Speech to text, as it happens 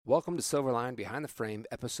Welcome to Silverline Behind the Frame,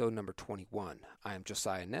 episode number 21. I am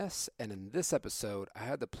Josiah Ness, and in this episode, I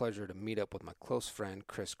had the pleasure to meet up with my close friend,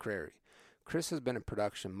 Chris Crary. Chris has been in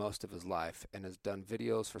production most of his life and has done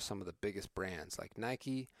videos for some of the biggest brands like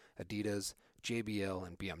Nike, Adidas, JBL,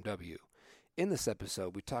 and BMW. In this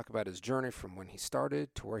episode, we talk about his journey from when he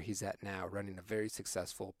started to where he's at now, running a very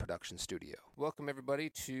successful production studio. Welcome, everybody,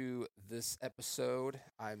 to this episode.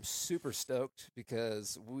 I'm super stoked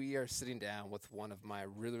because we are sitting down with one of my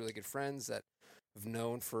really good friends that I've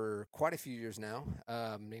known for quite a few years now,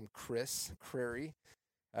 named Chris Crary.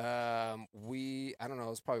 I don't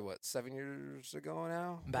know, it's probably, 7 years ago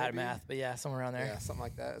now? Bad maybe? math, but yeah, somewhere around there. Yeah, something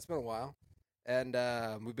like that. It's been a while. And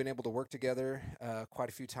we've been able to work together quite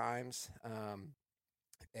a few times,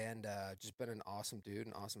 and just been an awesome dude,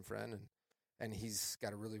 an awesome friend, and he's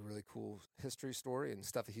got a really cool history story and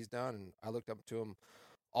stuff that he's done. And I looked up to him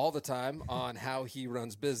all the time on how he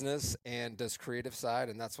runs business and does creative side,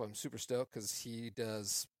 and that's why I'm super stoked because he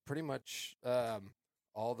does pretty much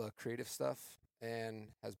all the creative stuff and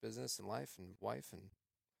has business and life and wife. And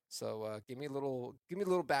so give me a little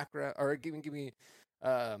background, or give me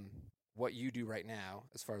what you do right now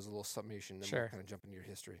as far as a little summation, and then Sure. we'll kind of jump into your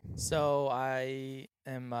history. So I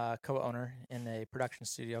am a co-owner in a production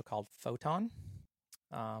studio called Photon.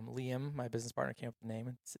 Liam, my business partner, came up with the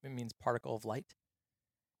name. It means particle of light.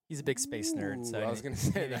 He's a big space nerd, so I was going to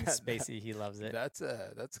say anything that. spacey, he loves it. That's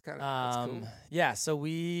kind of that's cool. Yeah, so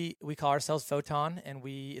we call ourselves Photon, and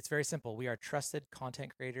it's very simple. We are trusted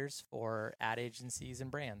content creators for ad agencies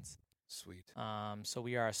and brands. Sweet. So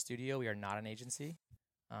we are a studio. We are not an agency.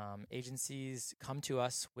 Agencies come to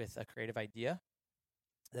us with a creative idea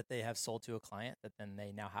that they have sold to a client that then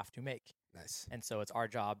they now have to make. Nice. And so it's our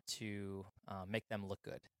job to make them look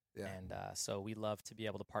good. Yeah. And so we love to be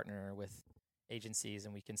able to partner with agencies,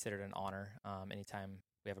 and we consider it an honor anytime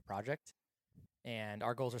we have a project. And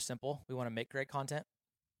our goals are simple. We want to make great content.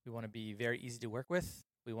 We want to be very easy to work with.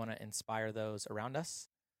 We want to inspire those around us.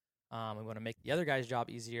 We want to make the other guy's job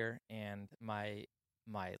easier. And my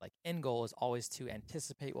end goal is always to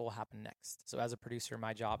anticipate what will happen next. So as a producer,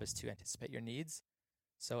 my job is to anticipate your needs.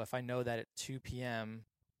 So if I know that at 2 p.m.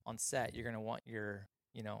 on set, you're going to want your,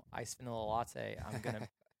 iced vanilla latte, I'm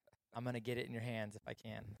going to get it in your hands if I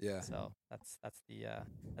can. Yeah. So that's the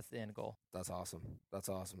end goal. That's awesome.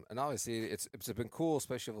 And obviously it's been cool,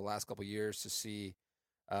 especially over the last couple of years, to see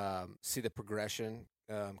the progression,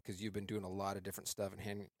 because you've been doing a lot of different stuff and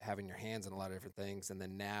having your hands in a lot of different things, and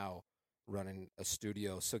then now running a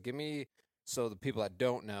studio. So the people that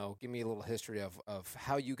don't know, give me a little history of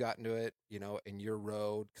how you got into it, in your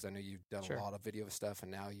road, because I know you've done Sure. a lot of video stuff,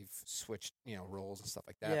 and now you've switched, roles and stuff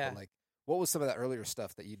like that. Yeah. But what was some of that earlier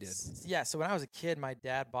stuff that you did? Yeah. So when I was a kid, my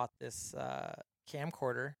dad bought this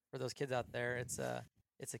camcorder for those kids out there. It's a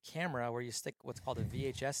camera where you stick what's called a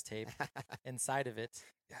VHS tape inside of it.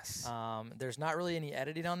 Yes. There's not really any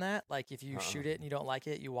editing on that. Like if you shoot it and you don't like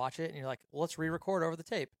it, you watch it and you're like, well, let's re-record over the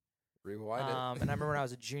tape. Rewind it. And I remember when I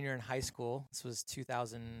was a junior in high school, this was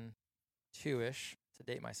 2002-ish, to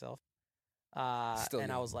date myself. I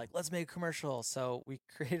was like, let's make a commercial. So we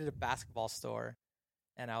created a basketball store,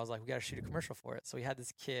 and I was like, we got to shoot a commercial for it. So we had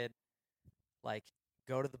this kid, go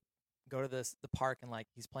to the park, and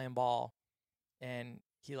he's playing ball, and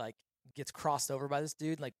he gets crossed over by this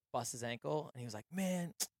dude, busts his ankle, and he was like,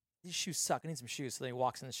 man, these shoes suck. I need some shoes. So then he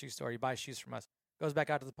walks in the shoe store, he buys shoes from us, goes back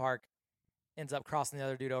out to the park, ends up crossing the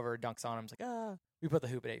other dude over, dunks on him. It's like, we put the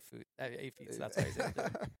hoop at 8 feet, so that's why he's able to do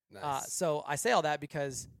it. Nice. So I say all that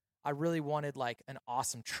because I really wanted an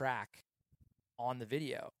awesome track on the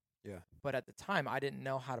video. Yeah. But at the time, I didn't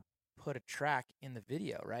know how to put a track in the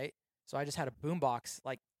video, right? So I just had a boombox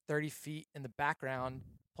 30 feet in the background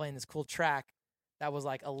playing this cool track that was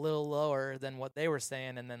a little lower than what they were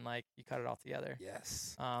saying, and then you cut it all together.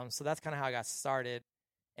 Yes. So that's kind of how I got started.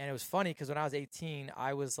 And it was funny because when I was 18,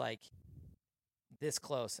 I was this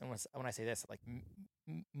close, and when I say this,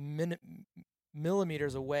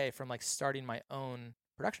 millimeters away from starting my own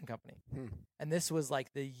production company. And this was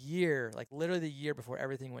the year, literally the year before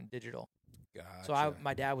everything went digital. Gotcha. So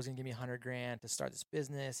my dad was gonna give me $100,000 to start this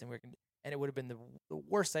business, and it would have been the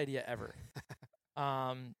worst idea ever.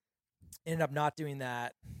 Ended up not doing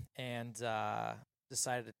that, and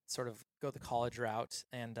decided to sort of go the college route.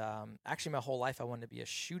 And actually, my whole life I wanted to be a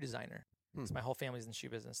shoe designer. So my whole family's in the shoe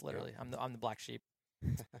business. Literally, Yeah. I'm the black sheep.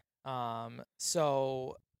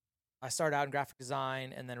 So I started out in graphic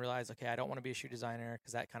design, and then realized, okay, I don't want to be a shoe designer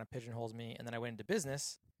because that kind of pigeonholes me. And then I went into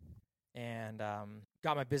business, and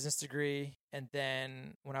got my business degree. And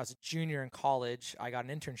then when I was a junior in college, I got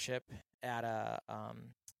an internship at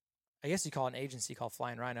I guess you call it an agency called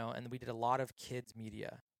Flying Rhino, and we did a lot of kids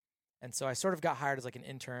media. And so I sort of got hired as like an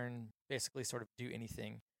intern, basically sort of do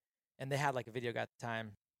anything. And they had like a video guy at the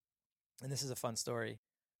time. And this is a fun story.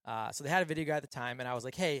 So they had a video guy at the time, and I was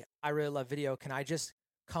like, hey, I really love video. Can I just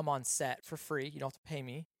come on set for free? You don't have to pay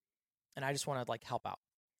me. And I just want to like help out.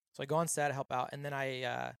 So I go on set, help out. And then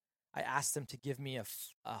I asked him to give me a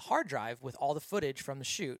hard drive with all the footage from the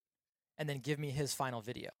shoot and then give me his final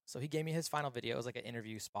video. So he gave me his final video. It was like an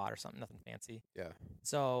interview spot or something, nothing fancy. Yeah.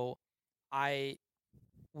 So I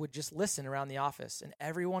would just listen around the office, and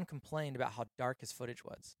everyone complained about how dark his footage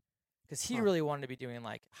was. Because he really wanted to be doing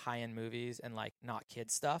like high-end movies and like not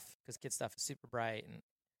kid stuff, because kid stuff is super bright and,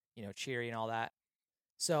 you know, cheery and all that.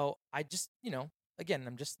 So I just, you know, again,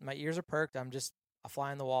 my ears are perked. I'm just a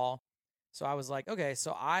fly on the wall. So I was like, okay,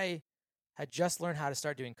 so I had just learned how to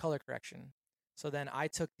start doing color correction. So then I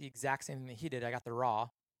took the exact same thing that he did. I got the raw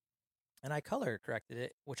and I color corrected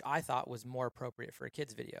it, which I thought was more appropriate for a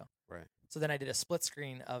kid's video. Right. So then I did a split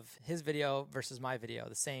screen of his video versus my video,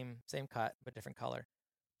 the same cut, but different color.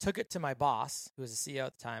 Took it to my boss, who was the CEO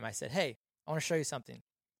at the time. I said, hey, I want to show you something.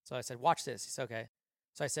 So I said, watch this. He said, okay.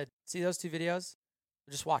 So I said, see those 2 videos?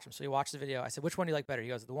 Just watch them. So he watched the video. I said, which one do you like better? He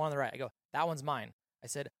goes, the one on the right. I go, that one's mine. I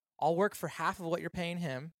said, I'll work for half of what you're paying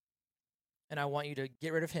him, and I want you to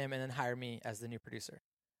get rid of him and then hire me as the new producer.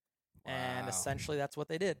 Wow. And essentially that's what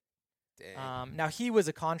they did. Now, he was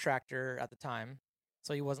a contractor at the time,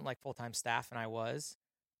 so he wasn't like full-time staff, and I was.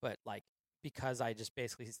 But like, because I just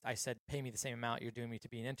basically, I said, pay me the same amount you're doing me to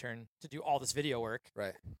be an intern to do all this video work.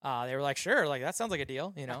 Right. They were like, sure, like that sounds like a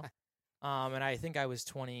deal, you know? And I think I was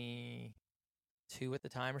 22 at the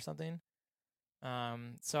time or something.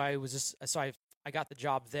 So I got the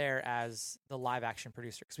job there as the live action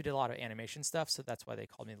producer, because we did a lot of animation stuff. So that's why they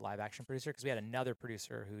called me the live action producer, because we had another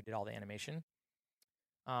producer who did all the animation.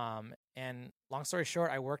 And long story short,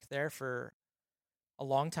 I worked there for a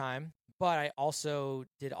long time, but I also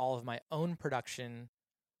did all of my own production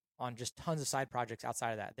on just tons of side projects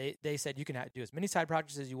outside of that. They said you can do as many side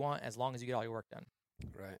projects as you want as long as you get all your work done.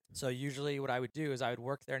 Right. So usually what I would do is I would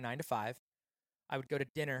work there 9 to 5. I would go to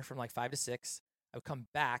dinner from like 5 to 6. I would come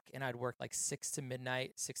back and I'd work like 6 to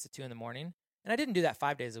midnight, 6 to 2 in the morning. And I didn't do that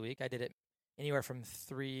 5 days a week. I did it anywhere from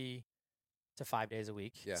 3 to 5 days a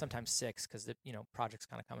week, sometimes 6, because the projects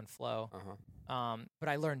kind of come and flow. But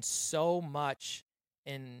I learned so much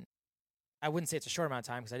in, I wouldn't say it's a short amount of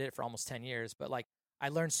time because I did it for almost 10 years, but like I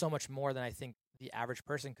learned so much more than I think the average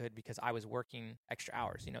person could, because I was working extra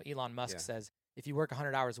hours. You know, Elon Musk says if you work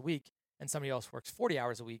 100 hours a week and somebody else works 40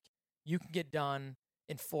 hours a week, you can get done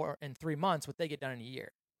in 3 months what they get done in a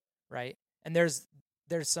year, right? And there's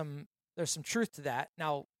some truth to that.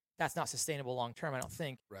 Now, that's not sustainable long term, I don't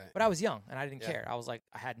think. Right. But I was young and I didn't care. I was like,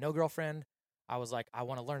 I had no girlfriend. I was like, I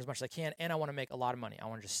want to learn as much as I can, and I want to make a lot of money. I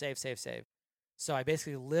want to just save. So I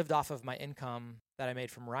basically lived off of my income that I made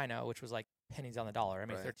from Rhino, which was like pennies on the dollar. I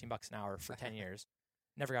made $13 an hour for 10 years.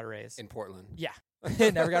 Never got a raise. In Portland. Yeah.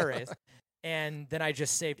 Never got a raise. And then I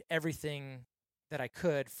just saved everything that I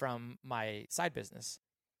could from my side business.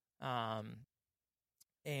 And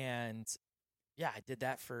yeah, I did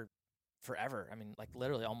that for forever. I mean, like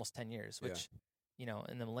literally almost 10 years, which, you know,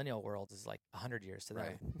 in the millennial world is like 100 years to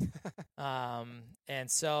them. Right. And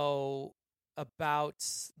so about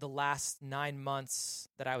the last 9 months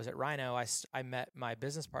that I was at Rhino, I met my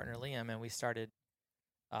business partner, Liam, and we started,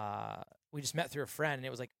 we just met through a friend, and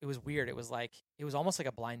it was weird. It was almost like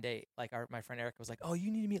a blind date. Like my friend Eric was like, oh,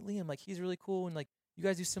 you need to meet Liam. Like, he's really cool. And like, you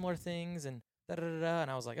guys do similar things and da-da-da-da.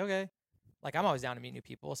 And I was like, okay. Like, I'm always down to meet new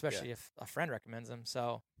people, especially if a friend recommends them.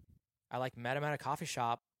 So I like met him at a coffee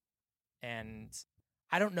shop, and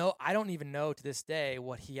I don't even know to this day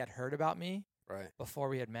what he had heard about me before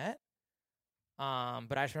we had met.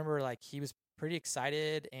 But I just remember like he was pretty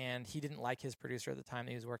excited, and he didn't like his producer at the time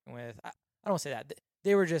that he was working with. I don't want to say that.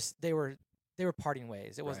 They were parting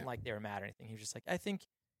ways. It wasn't like they were mad or anything. He was just like, I think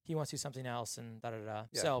he wants to do something else, and da-da-da.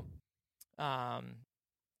 Yeah.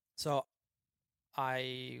 So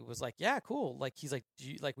I was like, yeah, cool. Like, he's like,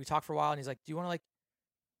 we talked for a while, and he's like, do you want to like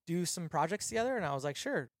do some projects together? And I was like,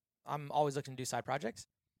 sure. I'm always looking to do side projects.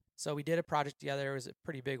 So we did a project together. It was a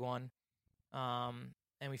pretty big one.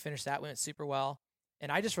 And we finished that. Went super well.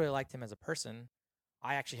 And I just really liked him as a person.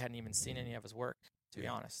 I actually hadn't even seen any of his work, to be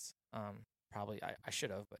honest. Probably I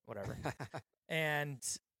should have, but whatever. And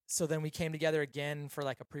so then we came together again for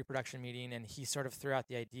like a pre-production meeting, and he sort of threw out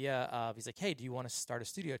the idea of, he's like, hey, do you want to start a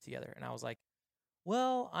studio together? And I was like,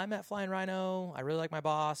 well, I'm at Flying Rhino. I really like my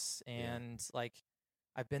boss. And like,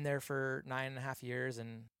 I've been there for 9.5 years,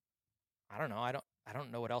 and I don't know. I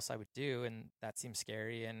don't know what else I would do. And that seems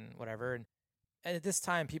scary and whatever. And at this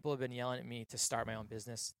time, people have been yelling at me to start my own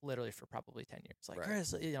business literally for probably 10 years. Like,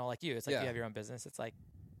 Chris, you know, like you. It's like you have your own business. It's like,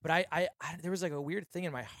 But there was like a weird thing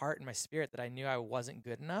in my heart and my spirit that I knew I wasn't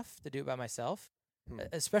good enough to do it by myself,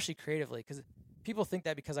 especially creatively. Because people think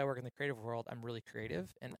that because I work in the creative world, I'm really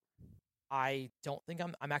creative, and I don't think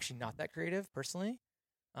I'm actually not that creative personally.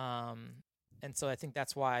 And so I think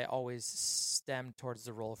that's why I always stemmed towards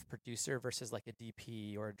the role of producer versus like a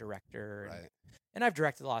DP or a director. Right. And I've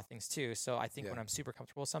directed a lot of things too. So I think Yeah. when I'm super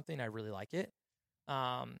comfortable with something, I really like it.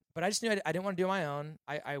 But I just knew I didn't want to do it on my own.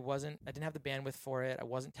 I didn't have the bandwidth for it. I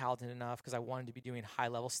wasn't talented enough because I wanted to be doing high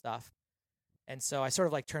level stuff. And so I sort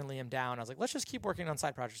of like turned Liam down. I was like, let's just keep working on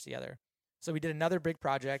side projects together. So we did another big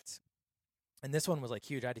project. And this one was like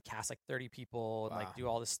huge. I had to cast like 30 people and like do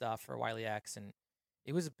all this stuff for Wiley X. And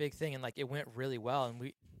it was a big thing. And like it went really well. And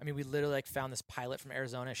we literally like found this pilot from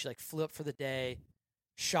Arizona. She like flew up for the day,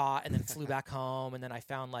 shot, and then flew back home. And then I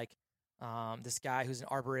found like this guy who's an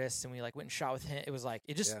arborist, and we like went and shot with him. It was like,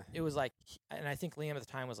 it was like, and I think Liam at the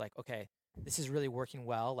time was like, okay, this is really working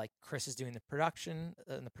well. Like Chris is doing the production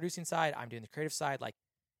and the producing side. I'm doing the creative side. Like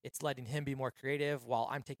it's letting him be more creative while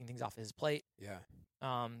I'm taking things off his plate. Yeah.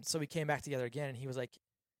 So we came back together again, and he was like,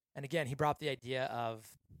 and again, he brought up the idea of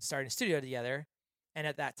starting a studio together. And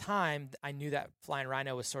at that time, I knew that Flying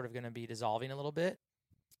Rhino was sort of going to be dissolving a little bit.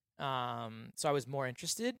 So I was more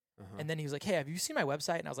interested. And then he was like, hey, have you seen my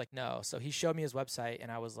website? And I was like, no. So he showed me his website,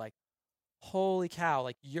 and I was like, holy cow,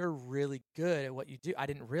 like you're really good at what you do. I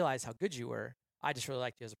didn't realize how good you were. I just really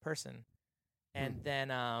liked you as a person. And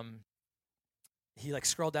then he like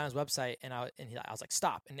scrolled down his website, and I was like,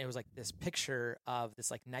 stop. And it was like this picture of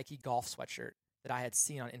this like Nike golf sweatshirt that I had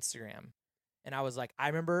seen on Instagram. And I was like, I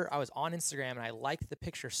remember I was on Instagram, and I liked the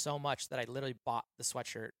picture so much that I literally bought the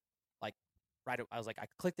sweatshirt. Like I was like, I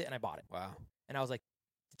clicked it and I bought it. Wow. And I was like,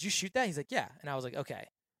 did you shoot that? He's like, yeah. And I was like, okay.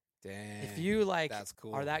 Dang. If you like that's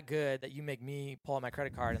cool. are that good that you make me pull out my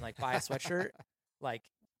credit card and like buy a sweatshirt, like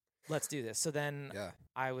let's do this. So then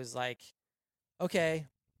I was like, okay,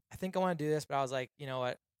 I think I want to do this, but I was like, you know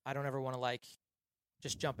what? I don't ever want to like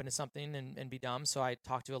just jump into something and be dumb. So I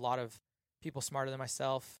talked to a lot of people smarter than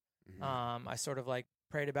myself. I sort of like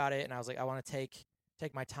prayed about it, and I was like, I want to take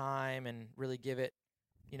my time and really give it,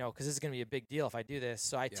 you know, because this is going to be a big deal if I do this.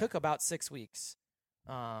 So I took about 6 weeks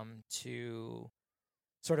to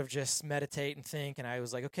sort of just meditate and think. And I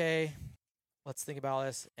was like, okay, let's think about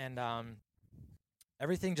this. And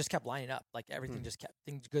everything just kept lining up. Like everything just kept,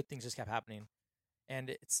 good things just kept happening.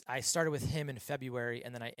 And I started with him in February,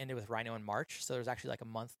 and then I ended with Rhino in March. So there's actually like a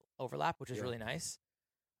month overlap, which is really nice.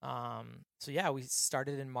 So yeah, we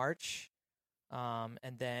started in March.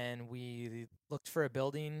 And then we looked for a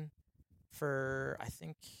building for, I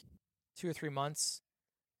think, 2 or 3 months.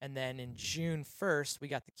 And then in June 1st, we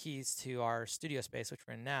got the keys to our studio space, which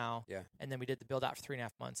we're in now. Yeah. And then we did the build out for 3.5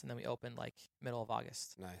 months, and then we opened like middle of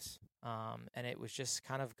August. Nice. And it was just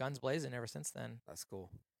kind of guns blazing ever since then. That's cool.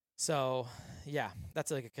 So yeah,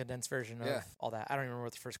 that's like a condensed version of all that. I don't even remember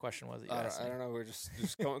what the first question was that you asked me. I don't know. We're just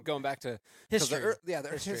going back to history.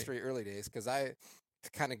 There's history, early days. Because to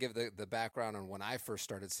kind of give the background on when I first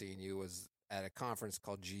started seeing you was at a conference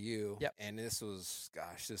called GU. Yep. And this was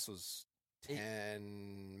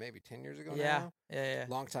 10 years ago now. Yeah.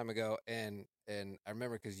 Long time ago. And I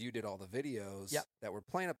remember because you did all the videos that were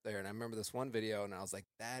playing up there. And I remember this one video, and I was like,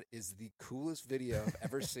 that is the coolest video I've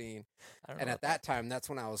ever seen. And at that time, that's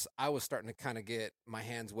when I was starting to kind of get my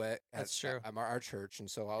hands wet at our church. And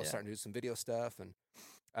so I was starting to do some video stuff. And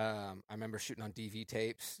I remember shooting on DV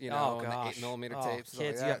tapes, you know, and the 8mm tapes.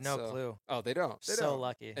 Kids, like you have no clue. Oh, they don't. So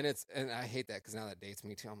lucky. And I hate that because now that dates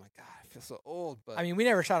me too. I'm like, God, I feel so old. But I mean, we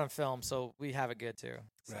never shot on film, so we have it good too.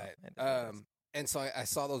 So right. And so I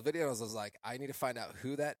saw those videos. I was like, I need to find out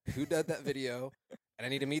who did that video, and I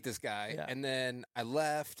need to meet this guy. Yeah. And then I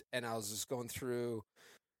left, and I was just going through.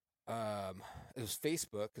 It was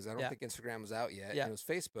Facebook because I don't think Instagram was out yet. Yeah. And it was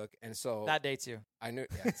Facebook, and so that dates you. I knew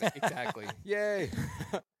exactly. Yay.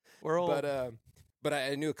 We're old. But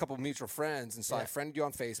I knew a couple of mutual friends, and so I friended you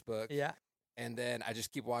on Facebook. Yeah. And then I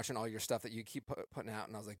just keep watching all your stuff that you keep putting out,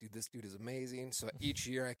 and I was like, dude, this dude is amazing. So each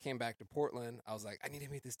year I came back to Portland, I was like, I need to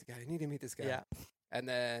meet this guy. Yeah. And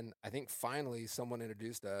then I think finally someone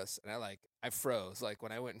introduced us, and I froze like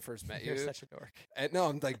when I went and first met you. You're such a dork. And no,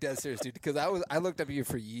 I'm like dead serious, dude, because I looked up at you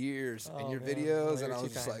for years in your videos, and I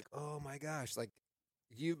was just like, oh my gosh, like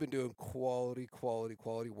you've been doing quality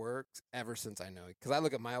work ever since I know you. Because I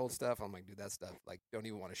look at my old stuff, I'm like, dude, that stuff like don't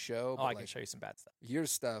even want to show. Oh, I can show you some bad stuff. Your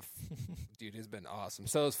stuff, dude, has been awesome.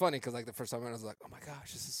 So it's funny because like the first time I was like, oh my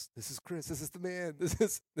gosh, this is Chris, this is the man, this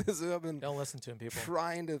is I've been don't listen to him, people.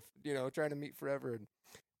 trying to meet forever.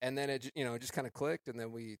 And then it just kind of clicked, and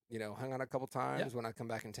then we hung on a couple times when I come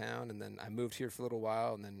back in town, and then I moved here for a little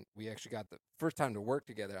while, and then we actually got the first time to work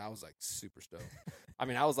together. I was like super stoked. I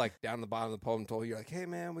mean, I was like down the bottom of the pole and told you like, hey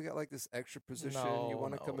man, we got like this extra position. You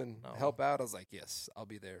want to come and help out? I was like, yes, I'll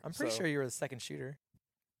be there. I'm pretty sure you were the second shooter,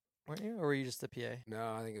 weren't you, or were you just a PA?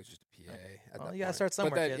 No, I think it was just a PA. Well, you gotta start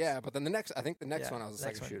somewhere. But then, but then the next one I was a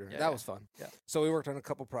second shooter. That was fun. Yeah. So we worked on a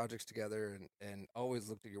couple projects together, and always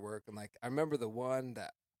looked at your work, and like I remember the one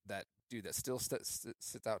that still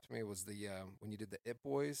sits out to me was the when you did the It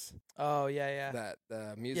Boys. Oh yeah.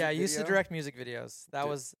 That music. Yeah, I video. used to direct music videos.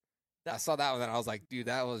 I saw that one and I was like, dude,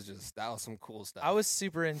 that was some cool stuff. I was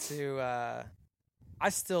super into. I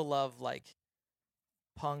still love like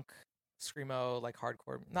punk, screamo, like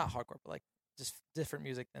hardcore. Not hardcore, but like just different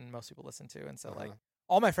music than most people listen to. And so like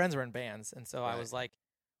all my friends were in bands, and so I was like,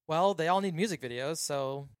 well, they all need music videos,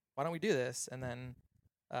 so why don't we do this? And then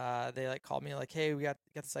they like called me like, hey, we got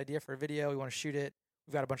this idea for a video. We want to shoot it.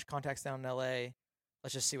 We've got a bunch of contacts down in LA.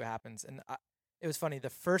 Let's just see what happens. And it was funny.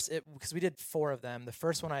 Because we did 4 of them. The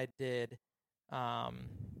first one I did,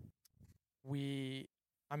 we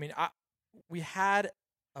had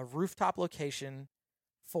a rooftop location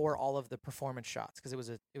for all of the performance shots because it was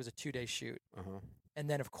a 2-day shoot. And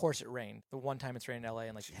then of course it rained. The one time it's rained in LA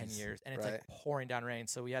in like 10 years, and it's like pouring down rain.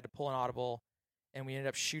 So we had to pull an audible. And we ended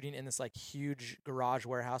up shooting in this like huge garage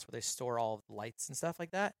warehouse where they store all of the lights and stuff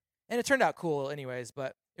like that. And it turned out cool anyways,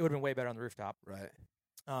 but it would have been way better on the rooftop. Right.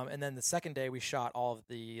 And then the second day we shot all of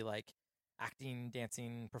the like acting,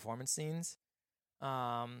 dancing, performance scenes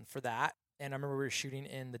for that. And I remember we were shooting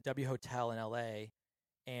in the W Hotel in LA,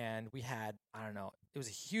 and we had, I don't know, it was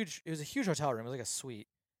a huge hotel room. It was like a suite,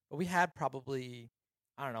 but we had probably,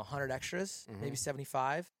 I don't know, 100 extras, maybe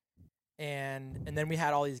 75. And then we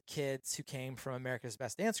had all these kids who came from America's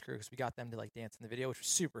Best Dance Crew because we got them to like dance in the video, which was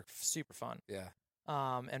super, super fun. Yeah.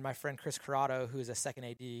 And my friend Chris Corrado, who's a second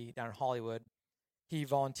AD down in Hollywood, he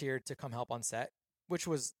volunteered to come help on set, which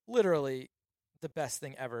was literally the best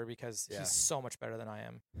thing ever because he's so much better than I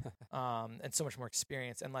am, and so much more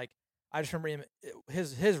experience. And like, I just remember him,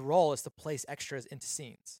 his role is to place extras into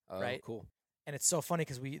scenes, right? Cool. And it's so funny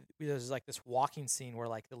because there's like this walking scene where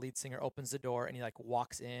like the lead singer opens the door and he like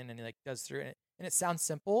walks in and he like does through it, and it sounds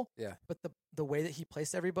simple. Yeah. But the way that he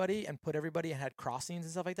placed everybody and put everybody and had crossings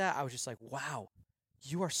and stuff like that, I was just like, wow,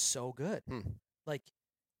 you are so good. Like,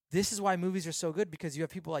 this is why movies are so good, because you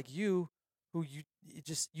have people like you who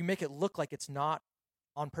you make it look like it's not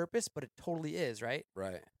on purpose, but it totally is, right?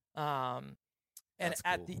 Right. And That's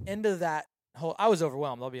at cool. the end of that I was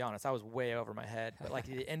overwhelmed, I'll be honest. I was way over my head. But like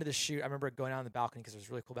at the end of the shoot, I remember going down on the balcony because it was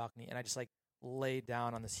a really cool balcony, and I just like laid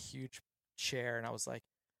down on this huge chair, and I was like,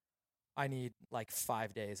 I need like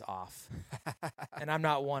 5 days off. And I'm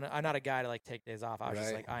not a guy to like take days off. I was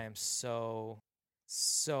just like, I am so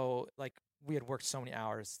like, we had worked so many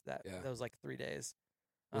hours that was like 3 days.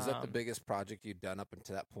 Was that the biggest project you'd done up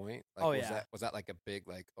until that point? Like, was that like a big,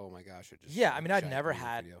 like, oh my gosh? I mean, I'd never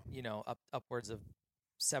had, upwards of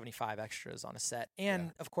 75 extras on a set.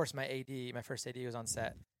 And of course my first AD was on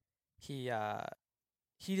set. He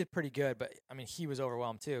did pretty good, but I mean, he was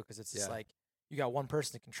overwhelmed too, because it's just like, you got one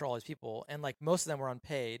person to control all these people, and like most of them were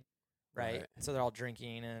unpaid, right? So they're all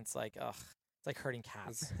drinking, and it's like, ugh, it's like herding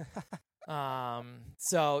cats.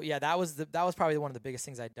 So yeah, that was probably one of the biggest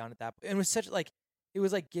things I'd done at that point. And it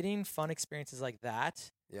was like getting fun experiences like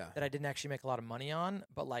that that I didn't actually make a lot of money on,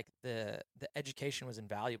 but like the education was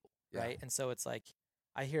invaluable, right? And so it's like,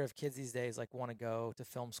 I hear of kids these days like want to go to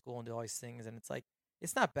film school and do all these things, and it's like,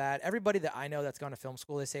 it's not bad. Everybody that I know that's gone to film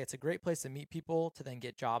school, they say it's a great place to meet people to then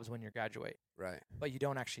get jobs when you graduate. Right. But you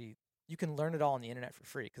can learn it all on the internet for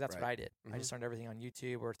free, because that's what I did. I just learned everything on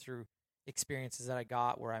YouTube or through experiences that I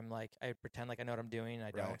got where I'm like, I pretend like I know what I'm doing.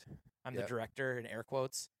 I don't. I'm the director in air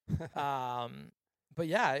quotes. But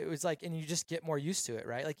yeah, it was like, and you just get more used to it,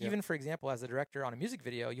 right? Like even for example, as a director on a music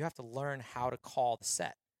video, you have to learn how to call the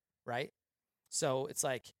set, right? So it's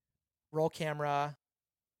like roll camera,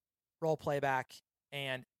 roll playback,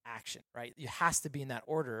 and action, right? It has to be in that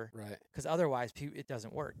order, right? Because otherwise it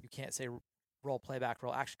doesn't work. You can't say roll playback,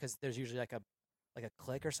 roll action, because there's usually like a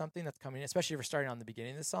click or something that's coming in, especially if you're starting on the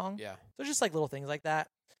beginning of the song. Yeah. So just like little things like that.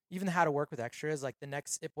 Even how to work with extras. Like the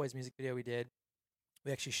next It Boys music video we did,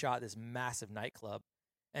 we actually shot this massive nightclub,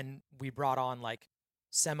 and we brought on like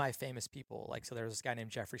semi-famous people. Like, so there was this guy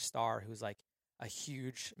named Jeffree Star who's like a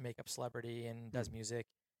huge makeup celebrity and does music.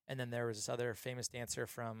 And then there was this other famous dancer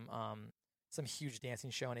from some huge dancing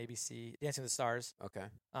show on ABC, Dancing with the Stars. Okay.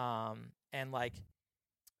 And like,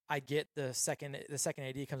 I get the second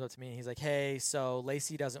AD comes up to me and he's like, hey, so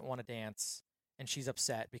Lacey doesn't want to dance, and she's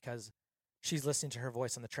upset because she's listening to her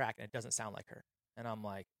voice on the track and it doesn't sound like her. And I'm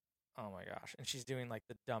like, oh my gosh. And she's doing like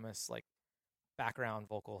the dumbest like background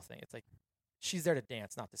vocal thing. It's like she's there to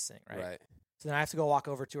dance, not to sing, right? Right. So then I have to go walk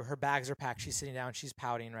over to her. Her bags are packed. She's sitting down. She's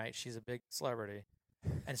pouting, right? She's a big celebrity.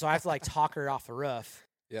 And so I have to like talk her off the roof.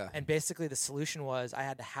 Yeah. And basically the solution was I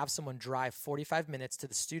had to have someone drive 45 minutes to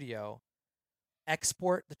the studio,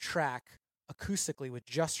 export the track acoustically with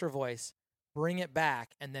just her voice, bring it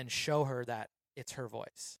back, and then show her that it's her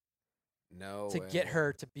voice. No to way. get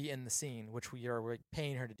her to be in the scene, which we're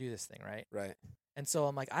paying her to do this thing, right? Right. And so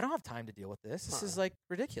I'm like, I don't have time to deal with this. This is like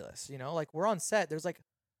ridiculous, you know? Like we're on set. There's like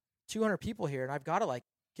 200 people here, and I've got to like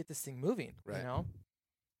get this thing moving, Right. you know?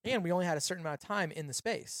 And we only had a certain amount of time in the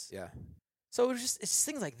space. Yeah. So it's just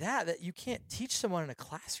things like that you can't teach someone in a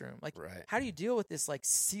classroom. Like, Right. how do you deal with this like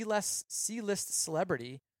C-list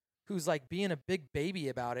celebrity who's like being a big baby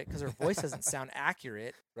about it because her voice doesn't sound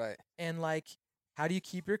accurate? Right. And like, how do you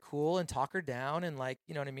keep her cool and talk her down and like,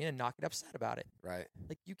 you know what I mean, and not get upset about it? Right.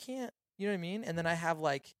 Like you can't, you know what I mean? And then I have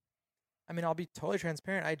like, I mean, I'll be totally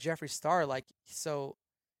transparent. I had Jeffree Star, like, so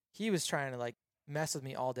he was trying to like mess with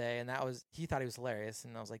me all day, and he thought he was hilarious.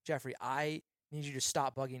 And I was like, Jeffree, I need you to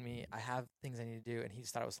stop bugging me. I have things I need to do. And he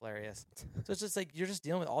just thought it was hilarious. So it's just like, you're just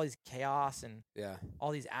dealing with all these chaos and Yeah.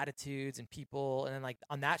 all these attitudes and people. And then like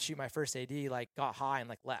on that shoot, my first AD like got high and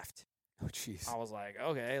like left. Oh, jeez. I was like,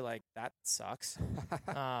 okay, like that sucks.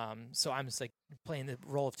 So I'm just like playing the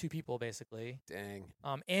role of two people basically. Dang.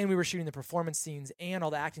 And we were shooting the performance scenes and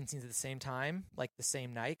all the acting scenes at the same time, like the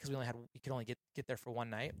same night, because we could only get there for one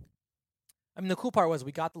night. I mean, the cool part was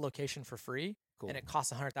we got the location for free, Cool. and it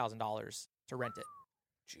cost $100,000 to rent it.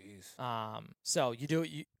 Jeez. So you do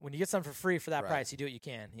it when you get something for free for that Right. price, you do what you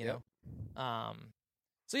can, you Yep. know.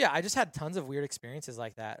 So yeah, I just had tons of weird experiences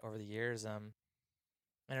like that over the years. And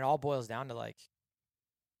it all boils down to like,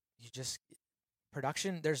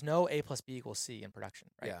 production. There's no A plus B equals C in production,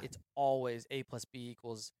 right? Yeah. It's always A plus B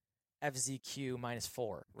equals FZQ minus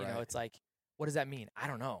 4. You know, Right. it's like, what does that mean? I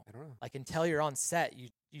don't know. I don't know. Like until you're on set, you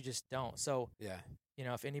just don't. So, Yeah. you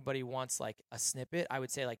know, if anybody wants like a snippet, I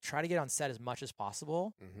would say like try to get on set as much as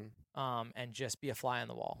possible, Mm-hmm. and just be a fly on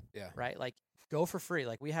the wall. Yeah. Right? Like go for free.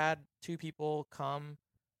 Like we had 2 people come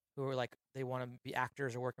who were like, they want to be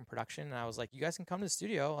actors or work in production. And I was like, you guys can come to the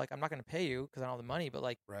studio. Like, I'm not going to pay you because I don't have the money, but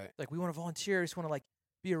like Right. we want to volunteer. We just want to like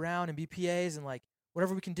be around and be PAs and like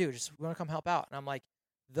whatever we can do. Just we want to come help out. And I'm like,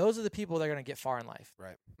 those are the people that are going to get far in life.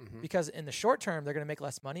 Right. Mm-hmm. Because in the short term, they're going to make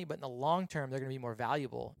less money, but in the long term, they're going to be more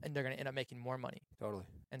valuable and they're going to end up making more money. Totally.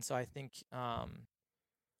 And so I think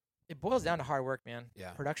it boils down to hard work, man.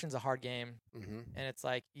 Yeah. Production's a hard game. Mm-hmm. And it's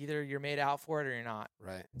like either you're made out for it or you're not.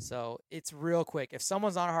 Right. So it's real quick. If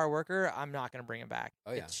someone's not a hard worker, I'm not going to bring him back.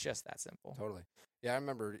 Oh, yeah. It's just that simple. Totally. Yeah, I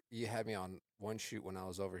remember you had me on one shoot when I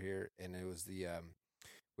was over here, and it was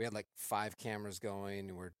we had like 5 cameras going,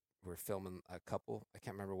 and we're filming a couple. I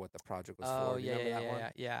can't remember what the project was Oh, for. Do you yeah, remember yeah,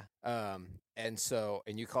 that yeah, one? yeah.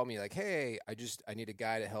 And you called me like, hey, I need a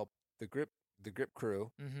guy to help the grip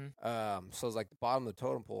crew. Mm-hmm. So it was like the bottom of the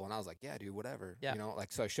totem pole, and I was like, yeah, dude, whatever. Yeah. You know,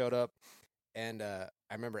 like, so I showed up, and I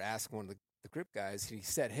remember asking one of the grip guys, he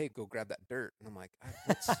said, hey, go grab that dirt. And I'm like,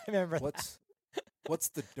 I remember what's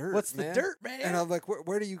the dirt? What's man? the dirt, man? And I'm like,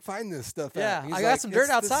 where do you find this stuff Yeah, at? He's I got like, some dirt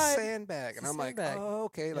 "It's outside. the sandbag. And It's a I'm like, sandbag. oh,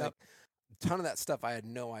 okay. Yep. Like, a ton of that stuff I had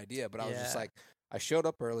no idea, but I was just Yeah. like, I showed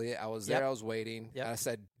up early. I was there. Yep. I was waiting. Yep. And I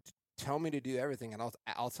said, tell me to do everything, and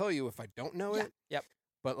I'll tell you if I don't know Yeah. it. Yep.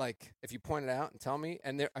 But like, if you point it out and tell me,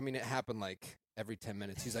 and it happened like every 10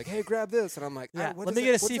 minutes. He's like, hey, grab this, and I'm like, Yeah. what Let is me it?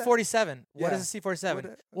 get a What's that? C47. What Yeah. is a C47?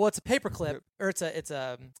 What- Well, it's a paper clip, or it's a It's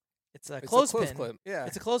a clothespin. clip. Yeah.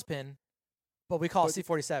 It's a clothespin, but we call it But-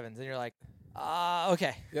 C47s, and you're like,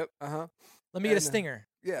 okay. Yep. Uh-huh. Let me get a And, stinger.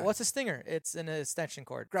 Yeah. What's a stinger? It's an extension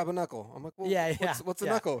cord. Grab a knuckle. I'm like, well, Yeah, what's a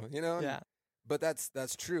yeah. knuckle? You know? And- Yeah. But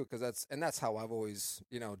that's true, because that's how I've always,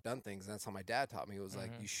 done things. And that's how my dad taught me. It was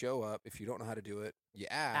like, Mhm. you show up. If you don't know how to do it, you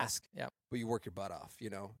Ask. Yep. but you work your butt off.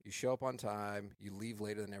 You show up on time, you leave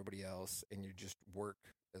later than everybody else, and you just work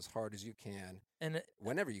as hard as you can And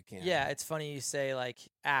whenever you can. yeah, it's funny you say like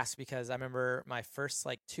ask, because I remember my first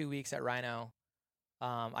like 2 weeks at Rhino,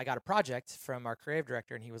 I got a project from our creative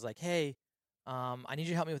director, and he was like, hey, I need you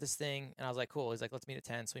to help me with this thing. And I was like, cool. He's like, let's meet at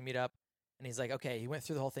 10. So we meet up, and he's like, okay. He went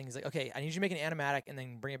through the whole thing. He's like, okay, I need you to make an animatic and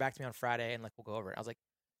then bring it back to me on Friday, and like we'll go over it. I was like,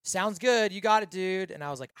 sounds good. You got it, dude. And I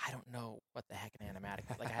was like, I don't know what the heck an animatic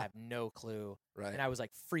is. Like I have no clue. Right. And I was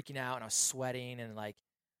like freaking out, and I was sweating, and like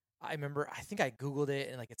I remember I think I Googled it,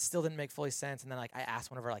 and like it still didn't make fully sense. And then like I asked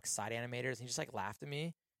one of our like side animators, and he just like laughed at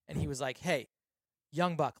me, and he was like, hey,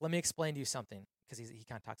 young buck, let me explain to you something, because he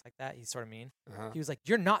kind of talks like that. He's sort of mean. Uh-huh. He was like,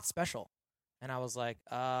 you're not special. And I was like,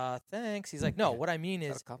 thanks. He's like, no, what I mean that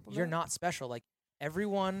is a compliment? you're not special. Like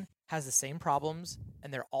everyone has the same problems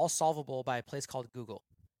and they're all solvable by a place called Google.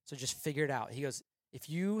 So just figure it out. He goes, if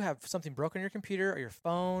you have something broken on your computer or your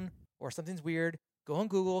phone or something's weird, go on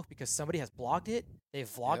Google because somebody has blogged it, they've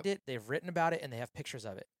vlogged it, they've written about it, and they have pictures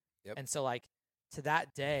of it. Yep. And so like to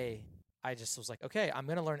that day, I just was like, okay, I'm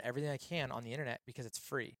going to learn everything I can on the internet because it's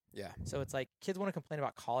free. Yeah. So it's like kids want to complain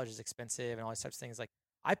about college is expensive and all these types of things. Like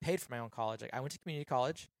I paid for my own college. Like I went to community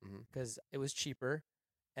college because it was cheaper.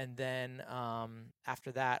 And then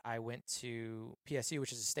after that, I went to PSU,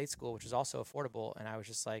 which is a state school, which is also affordable. And I was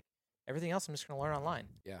just like, everything else I'm just going to learn online.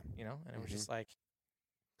 Yeah. You know, and it was just like.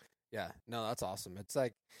 Yeah. No, that's awesome. It's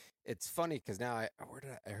like, it's funny because now I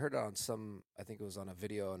heard it on I think it was on a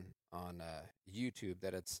video on YouTube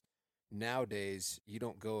that it's nowadays you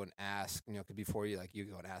don't go and ask, you know, 'cause before you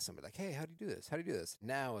go and ask somebody like, hey, how do you do this? How do you do this?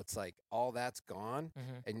 Now it's like all that's gone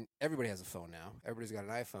and everybody has a phone now. Everybody's got an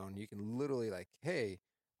iPhone. You can literally like, hey,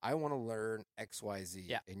 I want to learn XYZ.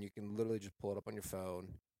 Yeah. And you can literally just pull it up on your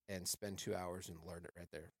phone and spend 2 hours and learn it right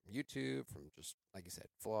there from YouTube, from just, like you said,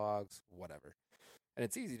 vlogs, whatever. And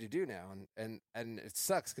it's easy to do now. And it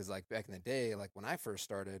sucks because like back in the day, like when I first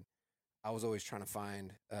started, I was always trying to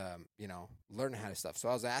find, learn how to stuff. So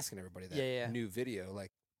I was asking everybody that new video,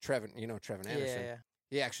 like Trevin Anderson. Yeah.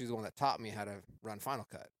 He actually is the one that taught me how to run Final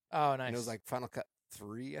Cut. Oh, nice. And it was like Final Cut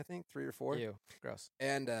 3, I think, 3 or 4. Ew, gross.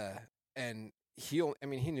 And he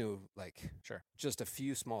knew like sure just a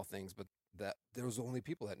few small things, but that there was only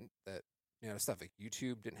people that stuff like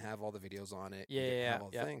YouTube didn't have all the videos on it. Yeah. Have all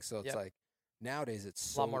the things. So it's like nowadays it's a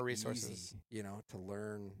so lot more resources, easy, to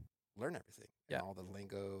learn everything. Yeah. And all the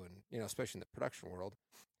lingo and, especially in the production world,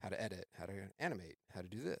 how to edit, how to animate, how to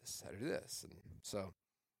do this. And so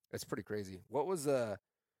it's pretty crazy. What was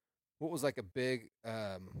like a big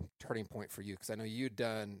turning point for you? Because I know you'd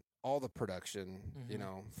done all the production,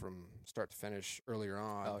 from start to finish earlier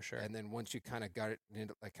on. Oh, sure. And then once you kind of got it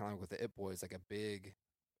into like kind of with the It Boys, like a big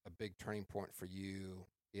turning point for you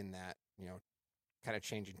in that, kind of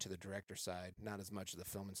changing to the director side, not as much of the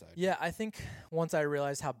filming side. Yeah, I think once I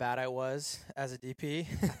realized how bad I was as a DP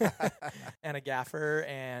and a gaffer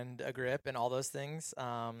and a grip and all those things,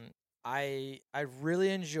 I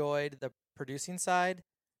really enjoyed the producing side,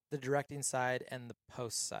 the directing side, and the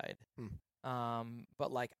post side.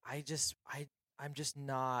 But like I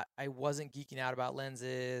wasn't geeking out about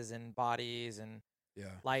lenses and bodies and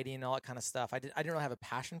lighting and all that kind of stuff. I didn't really have a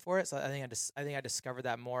passion for it, so I think I discovered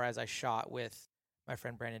that more as I shot with my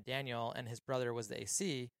friend Brandon Daniel, and his brother was the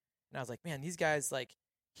AC, and I was like, man, these guys, like,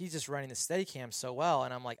 he's just running the Steadicam so well,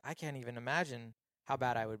 and I'm like, I can't even imagine how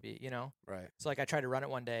bad I would be, Right. So like I tried to run it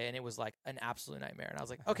one day, and it was like an absolute nightmare, and I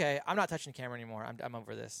was like, okay, I'm not touching the camera anymore. I'm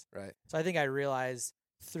over this. Right. So I think I realized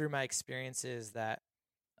through my experiences that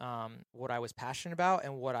what I was passionate about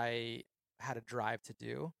and what I had a drive to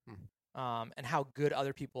do, and how good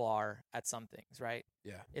other people are at some things, right?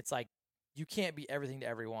 Yeah. It's like you can't be everything to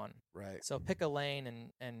everyone. Right. So pick a lane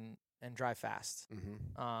and drive fast.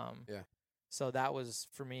 So that was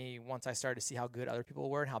for me. Once I started to see how good other people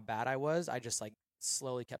were and how bad I was, I just like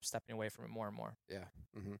slowly kept stepping away from it more and more. Yeah.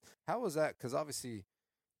 How was that? Because obviously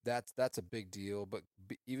that's a big deal. But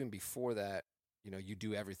even before that, you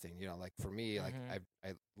do everything. Like for me, like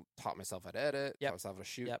I taught myself how to edit, taught myself how to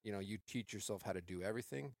shoot. You teach yourself how to do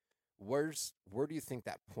everything. Where do you think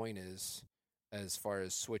that point is as far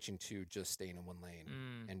as switching to just staying in one lane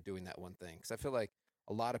and doing that one thing? Because I feel like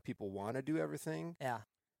a lot of people want to do everything. Yeah.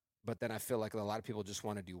 But then I feel like a lot of people just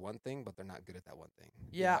want to do one thing, but they're not good at that one thing.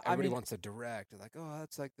 Yeah. Everybody wants to direct. They're like, oh,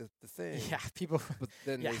 that's like the thing. Yeah. People. But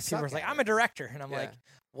then people are like, I'm a director. And I'm like,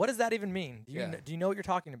 what does that even mean? Do you know what you're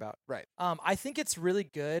talking about? Right. I think it's really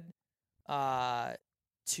good to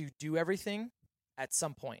do everything at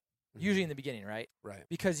some point, usually in the beginning, right? Right.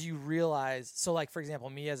 Because you realize, so like, for example,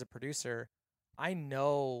 me as a producer, I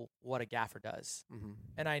know what a gaffer does.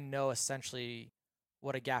 And I know essentially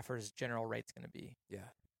what a gaffer's general rate's going to be. Yeah.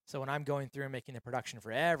 So when I'm going through and making the production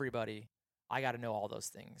for everybody, I got to know all those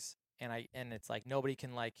things. And it's like nobody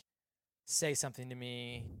can like say something to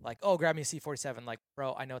me like, "Oh, grab me a C47." Like,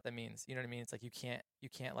 bro, I know what that means. You know what I mean? It's like you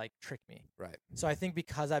can't like trick me. Right. So I think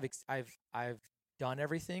because I've done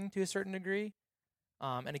everything to a certain degree,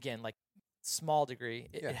 and again, like small degree,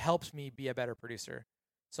 it helps me be a better producer.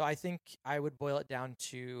 So I think I would boil it down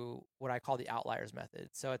to what I call the outliers method.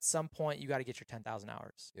 So at some point you got to get your 10,000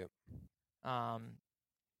 hours. Yep.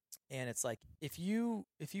 And it's like if you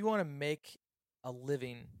want to make a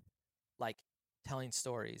living like telling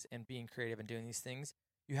stories and being creative and doing these things,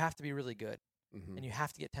 you have to be really good. And you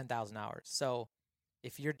have to get 10,000 hours. So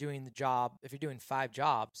if you're doing 5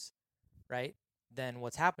 jobs, right, then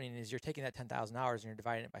what's happening is you're taking that 10,000 hours and you're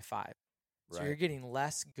dividing it by 5. So you're getting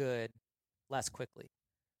less good, less quickly.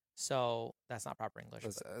 So that's not proper English.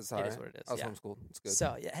 That's But all it right. is what it is. I was yeah. homeschooled. It's good.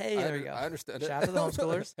 So yeah, hey, there you go. I understand it. Shout out to the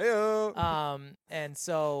homeschoolers. Hey-o. And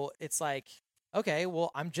so it's like, okay,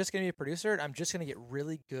 well, I'm just gonna be a producer, and I'm just gonna get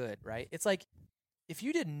really good, right? It's like if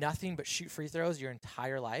you did nothing but shoot free throws your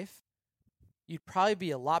entire life, you'd probably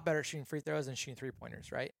be a lot better at shooting free throws than shooting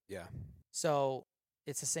 3-pointers, right? Yeah. So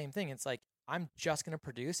it's the same thing. It's like I'm just gonna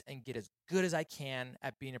produce and get as good as I can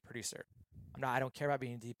at being a producer. I don't care about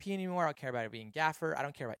being a DP anymore. I don't care about being gaffer. I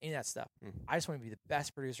don't care about any of that stuff. I just want to be the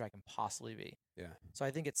best producer I can possibly be. Yeah. So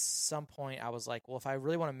I think at some point I was like, well, if I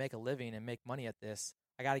really want to make a living and make money at this,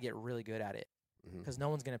 I got to get really good at it because no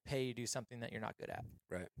one's going to pay you to do something that you're not good at.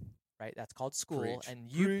 Right. Right. That's called school. Preach.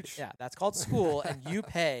 And you, Preach. yeah, that's called school and you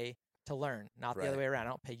pay to learn, not the Right. other way around. I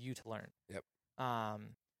don't pay you to learn. Yep.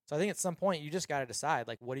 So I think at some point you just got to decide,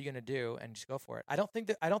 like, what are you going to do, and just go for it. I don't think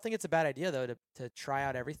it's a bad idea though to try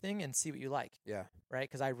out everything and see what you like. Yeah. Right?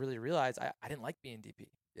 Because I really realized I didn't like being DP.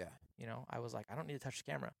 Yeah. You know, I was like, I don't need to touch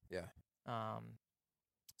the camera. Yeah.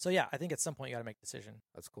 So yeah, I think at some point you got to make a decision.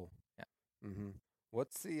 That's cool. Yeah. Mm-hmm.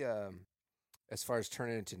 What's the as far as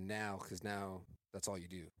turning it into now? Because now that's all you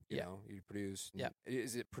do. You know, you produce. Yeah.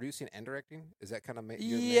 Is it producing and directing? Is that kind of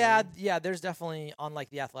Yeah. There's definitely on like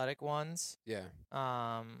the athletic ones. Yeah.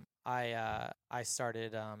 I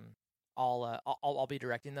started. I'll be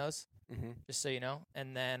directing those. Mm-hmm. Just so you know,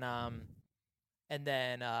 and then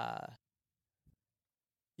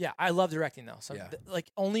yeah, I love directing though. So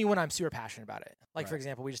like only when I'm super passionate about it. Like for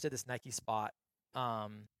example, we just did this Nike spot,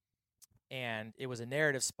 and it was a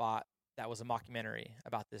narrative spot that was a mockumentary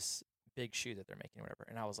about this big shoe that they're making or whatever.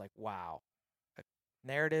 And I was like, wow, a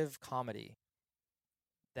narrative comedy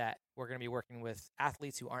that we're going to be working with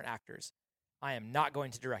athletes who aren't actors. I am not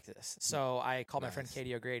going to direct this. So I called my friend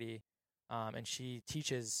Katie O'Grady, and she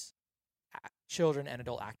teaches children and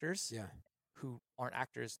adult actors who aren't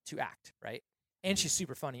actors to act, right? And she's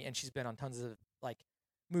super funny, and she's been on tons of like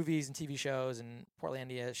movies and TV shows and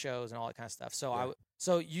Portlandia shows and all that kind of stuff.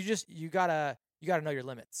 So you gotta know your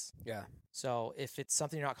limits. Yeah. So if it's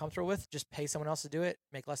something you're not comfortable with, just pay someone else to do it,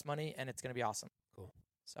 make less money, and it's gonna be awesome. Cool.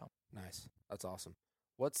 So nice. That's awesome.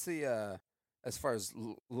 What's the as far as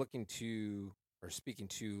looking to or speaking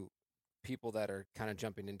to people that are kind of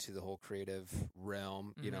jumping into the whole creative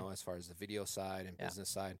realm, you know, as far as the video side and business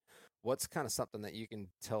side, what's kind of something that you can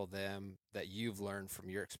tell them that you've learned from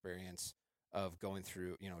your experience of going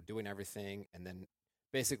through, you know, doing everything, and then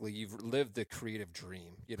basically you've lived the creative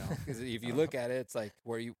dream, you know, because if you look at it, it's like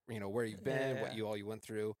where you've been, what you went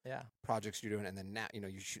through, projects you're doing, and then now, you know,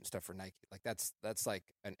 you're shooting stuff for Nike. Like that's like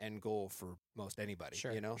an end goal for most anybody,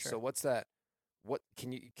 you know? So what's that? What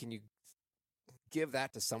can you give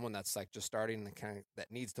that to someone that's like just starting and kind of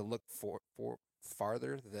that needs to look for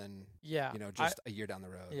farther than, you know, just a year down the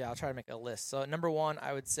road? Yeah. I'll try to make a list. So number one,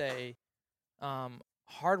 I would say,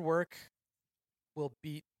 hard work will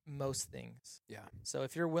beat most things. Yeah. So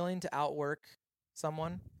if you're willing to outwork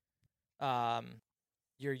someone,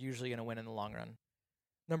 you're usually going to win in the long run.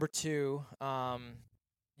 Number two,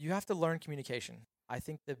 you have to learn communication. I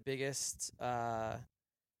think the biggest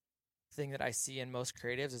thing that I see in most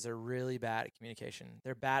creatives is they're really bad at communication.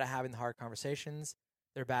 They're bad at having the hard conversations.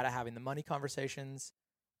 They're bad at having the money conversations.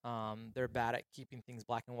 They're bad at keeping things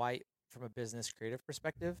black and white from a business creative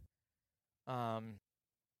perspective.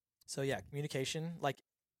 So yeah, communication. Like,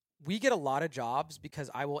 we get a lot of jobs because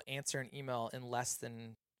I will answer an email in less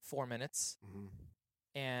than 4 minutes.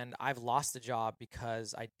 And I've lost a job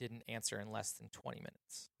because I didn't answer in less than 20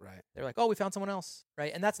 minutes. Right. They're like, oh, we found someone else.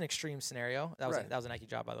 Right. And that's an extreme scenario. That was a Nike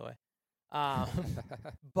job, by the way.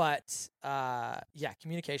 But yeah,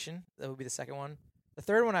 communication. That would be the second one. The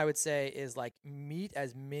third one I would say is like meet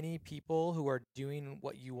as many people who are doing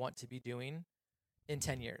what you want to be doing in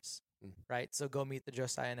 10 years. Right. So go meet the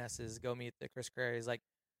Josiah Nesses, go meet the Chris Crarys, like,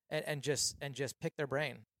 and just pick their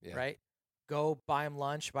brain. Right. Go buy them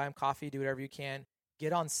lunch, buy them coffee, do whatever you can.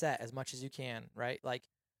 Get on set as much as you can. Right. Like,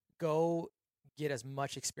 go get as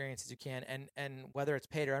much experience as you can, and whether it's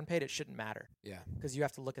paid or unpaid, it shouldn't matter. Yeah. Because you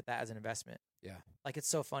have to look at that as an investment. Yeah. Like, it's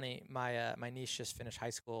so funny. My niece just finished high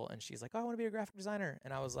school, and she's like, oh, I want to be a graphic designer.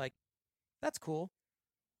 And I was like, that's cool.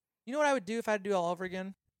 You know what I would do if I had to do it all over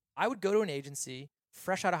again? I would go to an agency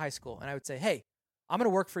fresh out of high school, and I would say, hey, I'm going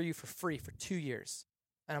to work for you for free for 2 years,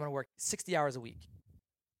 and I'm going to work 60 hours a week.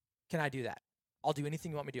 Can I do that? I'll do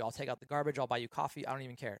anything you want me to do. I'll take out the garbage. I'll buy you coffee. I don't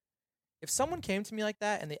even care. If someone came to me like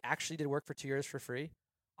that and they actually did work for 2 years for free,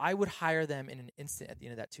 I would hire them in an instant at the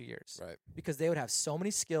end of that 2 years. Right. Because they would have so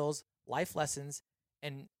many skills, life lessons,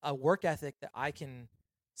 and a work ethic that I can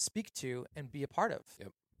speak to and be a part of.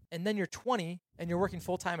 Yep. And then you're 20 and you're working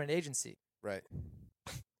full-time in an agency. Right.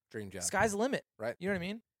 Dream job. Sky's the limit. Right. You know what I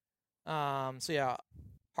mean? So yeah,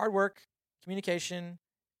 hard work, communication,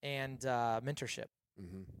 and mentorship.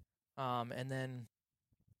 And then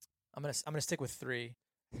I'm gonna stick with 3,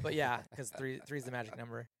 but yeah, because 3 is the magic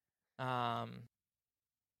number. Yeah,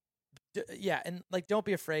 and like don't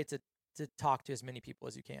be afraid to talk to as many people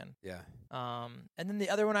as you can. Yeah. And then the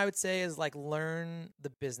other one I would say is like learn the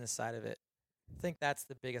business side of it. I think that's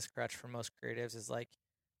the biggest crutch for most creatives is like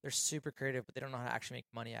they're super creative, but they don't know how to actually make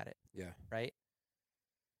money at it. Yeah. Right.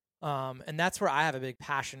 And that's where I have a big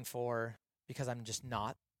passion for because I'm just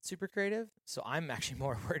not super creative. So I'm actually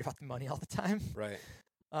more worried about the money all the time. Right.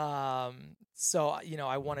 So, you know,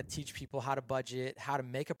 I want to teach people how to budget, how to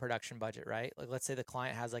make a production budget, right? Like, let's say the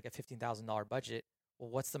client has like a $15,000 budget. Well,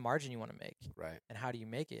 what's the margin you want to make? Right. And how do you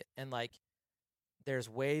make it? And like, there's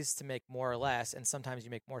ways to make more or less. And sometimes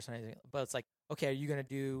you make more, sometimes, but it's like, okay, are you going to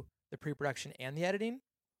do the pre-production and the editing?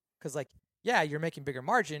 Cause like, yeah, you're making bigger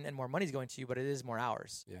margin and more money's going to you, but it is more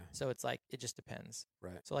hours. Yeah. So it's like, it just depends.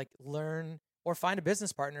 Right. So like learn or find a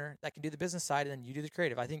business partner that can do the business side and then you do the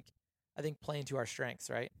creative. I think playing to our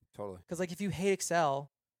strengths, right? Totally. Because like if you hate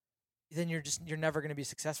Excel, then you're never going to be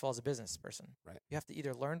successful as a business person. Right. You have to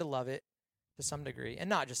either learn to love it to some degree, and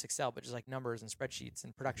not just Excel, but just like numbers and spreadsheets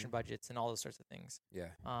and production budgets and all those sorts of things. Yeah.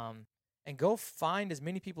 And go find as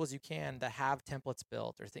many people as you can that have templates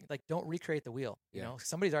built or things. Like don't recreate the wheel. You know,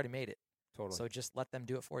 somebody's already made it. Totally. So just let them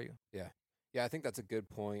do it for you. Yeah. Yeah, I think that's a good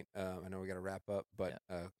point. I know we got to wrap up, but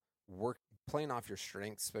playing off your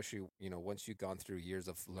strengths, especially, you know, once you've gone through years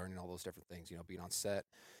of learning all those different things, you know, being on set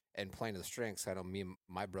and playing to the strengths. I know me and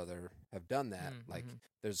my brother have done that. Like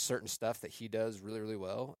there's certain stuff that he does really, really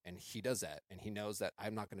well, and he does that, and he knows that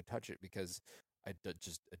I'm not going to touch it because it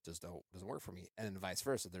just doesn't work for me. And then vice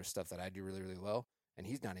versa. There's stuff that I do really, really well, and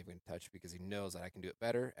he's not even going to touch because he knows that I can do it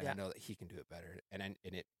better, and I know that he can do it better, and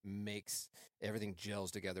it makes everything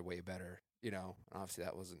gels together way better. You know, obviously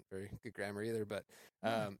that wasn't very good grammar either, but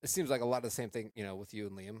it seems like a lot of the same thing, you know, with you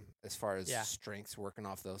and Liam as far as strengths, working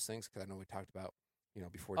off those things, because I know we talked about, you know,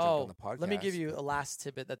 before jumping on the podcast. Let me give you a last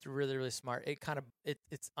tidbit that's really, really smart.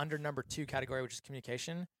 It's under number 2 category, which is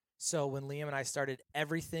communication. So when Liam and I started,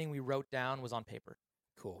 everything we wrote down was on paper.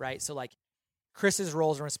 Cool. Right? So like Chris's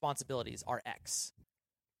roles and responsibilities are X.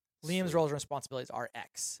 Liam's roles and responsibilities are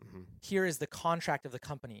X. Here is the contract of the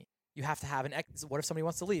company. You have to have an X. What if somebody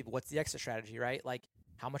wants to leave? What's the exit strategy, right? Like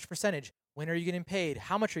how much percentage? When are you getting paid?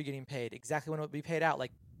 How much are you getting paid? Exactly when it will be paid out.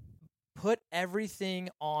 Like put everything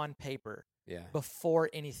on paper before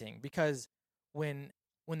anything, because when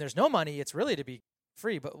there's no money, it's really to be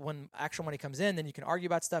free. But when actual money comes in, then you can argue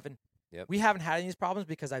about stuff. And we haven't had any of these problems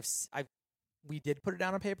because we did put it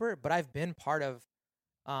down on paper, but I've been part of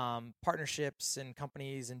partnerships and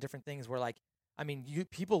companies and different things where like, I mean,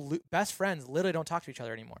 best friends literally don't talk to each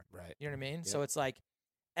other anymore. Right. You know what I mean? Yep. So it's like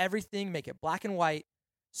everything, make it black and white,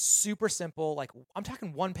 super simple. Like I'm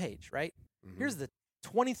talking 1 page, right? Here's the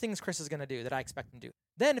 20 things Chris is going to do that I expect him to do.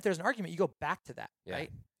 Then if there's an argument, you go back to that, right?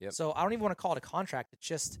 Yep. So I don't even want to call it a contract. It's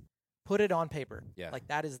just put it on paper. Yeah. Like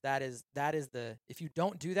that is the, if you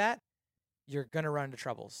don't do that, you're going to run into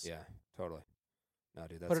troubles. Yeah, totally. No,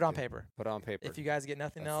 dude, that's put it on paper. Put it on paper. If you guys get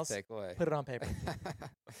nothing else, take away. Put it on paper.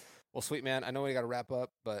 Well, sweet, man. I know we got to wrap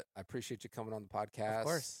up, but I appreciate you coming on the podcast. Of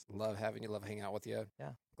course. Love having you. Love hanging out with you.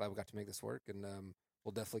 Yeah. Glad we got to make this work, and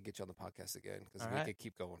we'll definitely get you on the podcast again because we could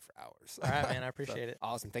keep going for hours. All right, man. I appreciate it.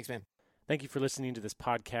 Awesome. Thanks, man. Thank you for listening to this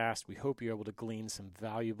podcast. We hope you're able to glean some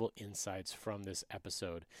valuable insights from this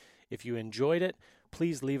episode. If you enjoyed it,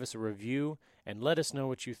 please leave us a review and let us know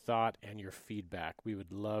what you thought and your feedback. We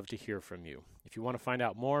would love to hear from you. If you want to find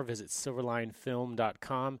out more, visit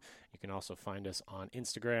silverlinefilm.com. You can also find us on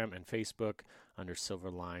Instagram and Facebook under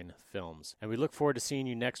Silverline Films. And we look forward to seeing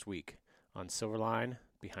you next week on Silverline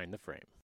Behind the Frame.